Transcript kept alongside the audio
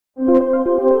Hi,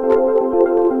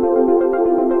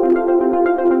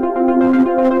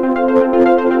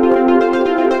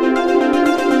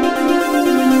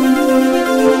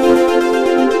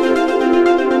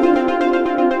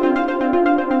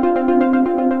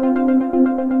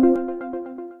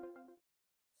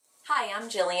 I'm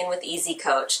Jillian with Easy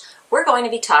Coach. We're going to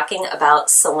be talking about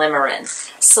Silymarin.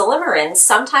 Silymarin,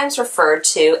 sometimes referred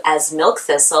to as milk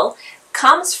thistle,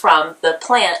 comes from the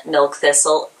plant milk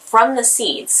thistle from the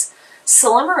seeds.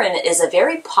 Silymarin is a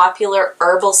very popular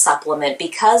herbal supplement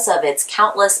because of its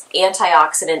countless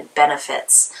antioxidant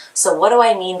benefits. So what do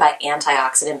I mean by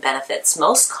antioxidant benefits?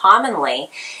 Most commonly,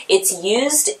 it's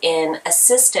used in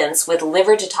assistance with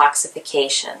liver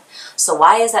detoxification. So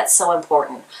why is that so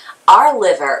important? Our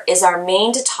liver is our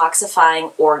main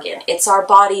detoxifying organ. It's our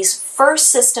body's first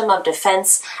system of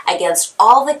defense against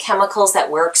all the chemicals that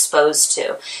we're exposed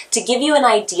to. To give you an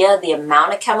idea of the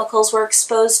amount of chemicals we're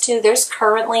exposed to, there's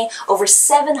currently over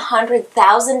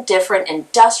 700,000 different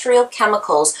industrial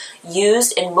chemicals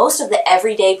used in most of the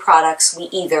everyday products we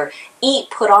either eat,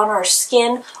 put on our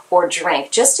skin, or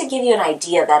drink, just to give you an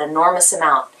idea of that enormous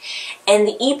amount. And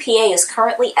the EPA is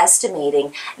currently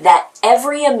estimating that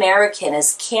every American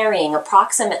is carrying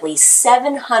approximately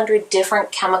 700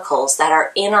 different chemicals that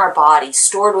are in our body,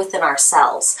 stored within our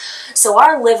cells. So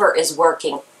our liver is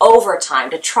working overtime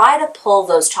to try to pull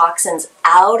those toxins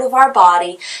out of our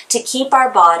body, to keep our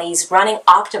bodies running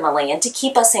optimally and to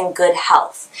keep us in good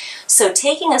health. So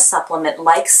taking a supplement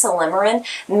like Silymarin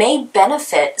may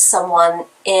benefit someone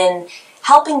in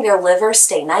helping their liver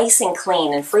stay nice and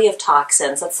clean and free of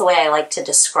toxins. That's the way I like to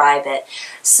describe it.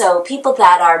 So people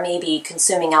that are maybe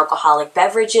consuming alcoholic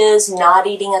beverages, not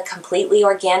eating a completely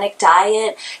organic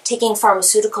diet, taking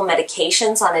pharmaceutical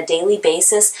medications on a daily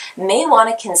basis may want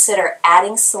to consider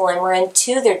adding Silymarin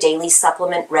to their daily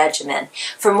supplement regimen.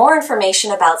 For more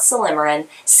information about Silymarin,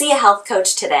 see a health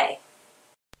coach today.